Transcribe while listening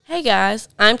Hey guys,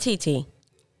 I'm TT.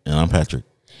 And I'm Patrick.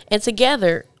 And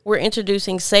together, we're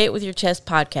introducing Say It With Your Chest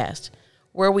podcast,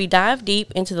 where we dive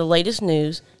deep into the latest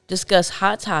news, discuss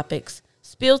hot topics,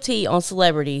 spill tea on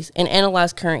celebrities, and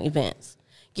analyze current events.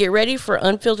 Get ready for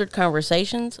unfiltered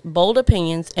conversations, bold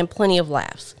opinions, and plenty of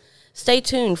laughs. Stay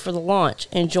tuned for the launch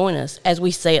and join us as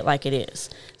we say it like it is.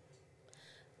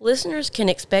 Listeners can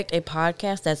expect a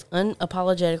podcast that's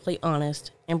unapologetically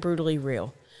honest and brutally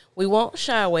real. We won't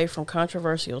shy away from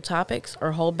controversial topics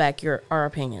or hold back our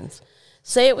opinions.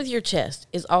 Say It With Your Chest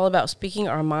is all about speaking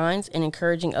our minds and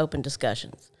encouraging open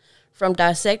discussions. From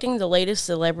dissecting the latest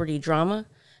celebrity drama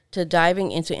to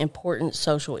diving into important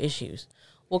social issues,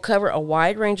 we'll cover a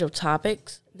wide range of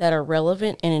topics that are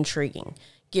relevant and intriguing.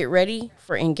 Get ready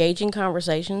for engaging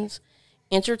conversations,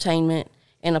 entertainment,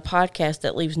 and a podcast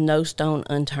that leaves no stone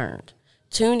unturned.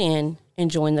 Tune in and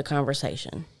join the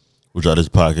conversation. We drop this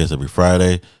podcast every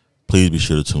Friday. Please be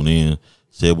sure to tune in.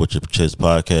 Say It With Your Chest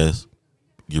podcast.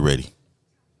 Get ready.